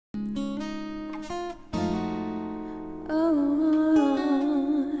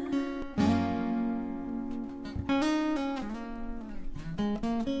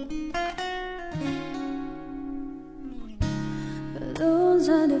Balloons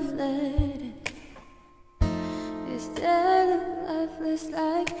are deflated. Is there a lifeless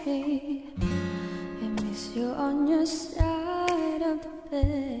like me? I miss you on your side of the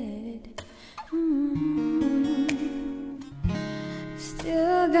bed.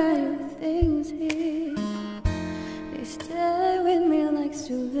 Still got your things here. They stay with me like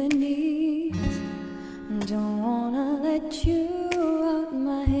souvenirs. Don't wanna let you out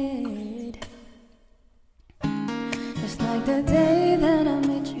my head. Just like the day that I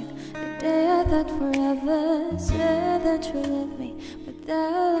met you, the day I thought forever. Said that you love me, but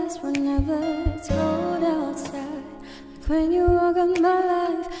that lasts forever. It's cold outside, like when you walk on my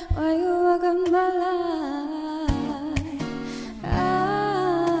life. Why you walk on my life? I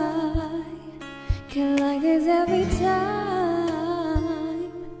get like this every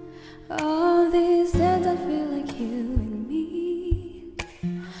time. All these days I feel like you and me.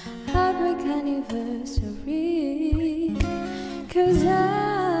 Heartbreak anniversary. 'Cause I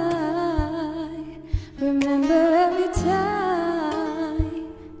remember every time.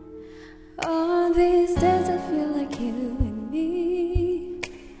 All these days I feel like you and me.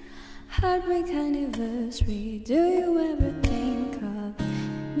 Heartbreak anniversary. Do you ever think of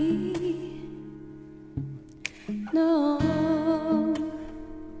me? No,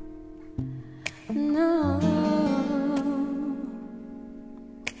 no.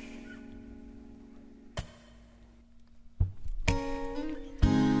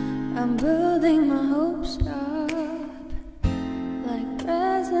 I'm building my hopes up like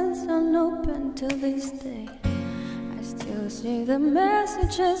presents unopened till this day. I still see the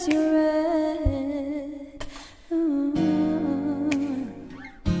messages you read.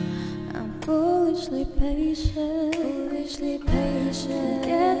 I'm foolishly patient,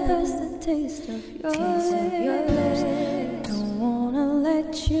 get past the taste of your lips. Don't wanna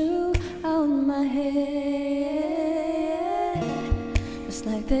let you out my head. Just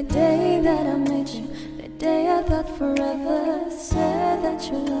like the day that I met you, the day I thought forever. Said that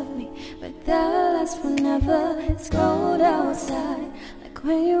you love me, but that lasts forever. It's cold outside, like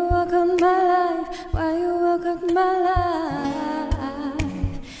when you walk on my life. Why you walk on my life?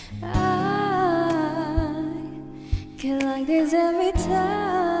 I get like this every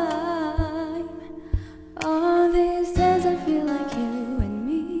time. All these days I feel like you and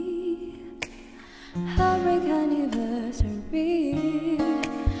me. Heartbreak anniversary.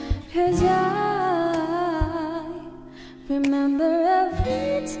 'Cause I remember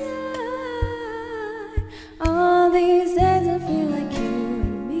every time. All these days I feel like you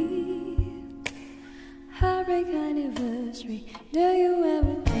and me. Heartbreak anniversary. Do you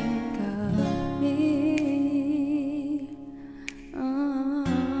ever think of me?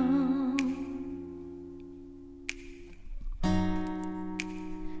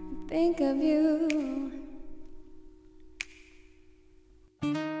 Think of you.